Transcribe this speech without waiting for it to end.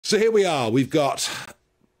So here we are. We've got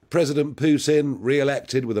President Putin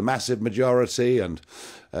re-elected with a massive majority, and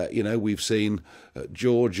we've seen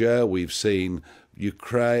Georgia, we've seen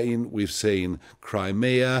Ukraine, we've seen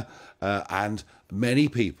Crimea, and many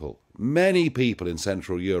people in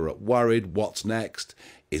Central Europe worried, what's next?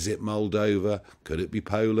 Is it Moldova? Could it be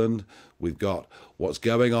Poland? We've got what's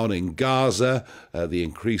going on in Gaza, the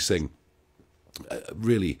increasing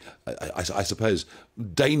I suppose,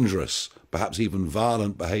 dangerous, perhaps even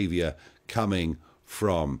violent behaviour coming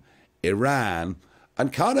from Iran.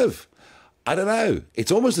 And kind of, I don't know,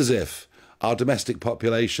 it's almost as if our domestic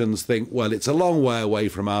populations think, well, it's a long way away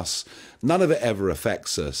from us. None of it ever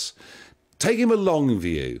affects us. Taking a long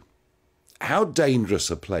view, how dangerous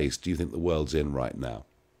a place do you think the world's in right now?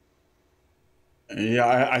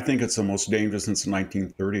 Yeah, I think it's the most dangerous since the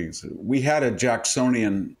 1930s. We had a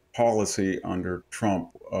Jacksonian policy under Trump.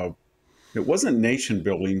 It wasn't nation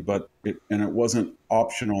building, it wasn't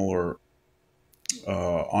optional or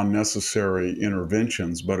unnecessary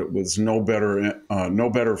interventions, but it was no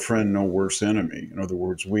better friend, no worse enemy. In other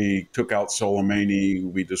words, we took out Soleimani,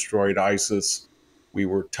 we destroyed ISIS, we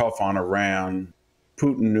were tough on Iran.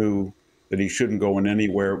 Putin knew that he shouldn't go in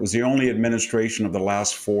anywhere. It was the only administration of the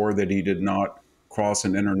last four that he did not cross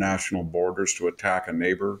an international borders to attack a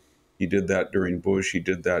neighbor. He did that during Bush. He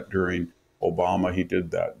did that during Obama. He did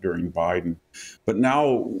that during Biden. But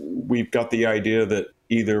now we've got the idea that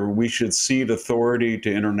either we should cede authority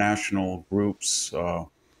to international groups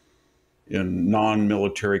in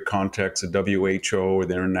non-military contexts, the WHO or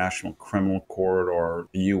the International Criminal Court or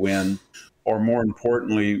the UN, or more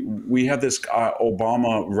importantly, we have this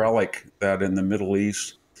Obama relic that in the Middle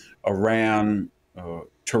East, Iran,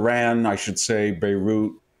 Tehran, I should say,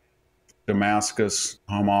 Beirut, Damascus,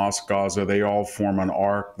 Hamas, Gaza, they all form an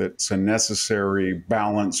arc that's a necessary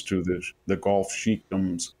balance to the Gulf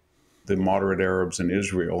sheikdoms, the moderate Arabs in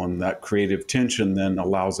Israel. And that creative tension then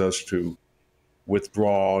allows us to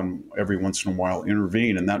withdraw and every once in a while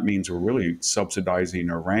intervene. And that means we're really subsidizing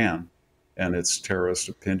Iran and its terrorist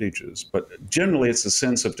appendages. But generally, it's a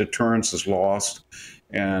sense of deterrence is lost,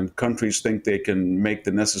 and countries think they can make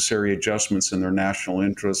the necessary adjustments in their national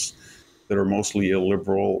interests that are mostly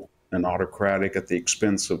illiberal and autocratic at the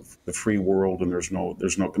expense of the free world, and there's not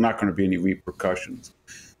going to be any repercussions.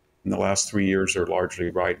 In the last 3 years, they're largely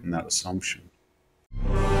right in that assumption.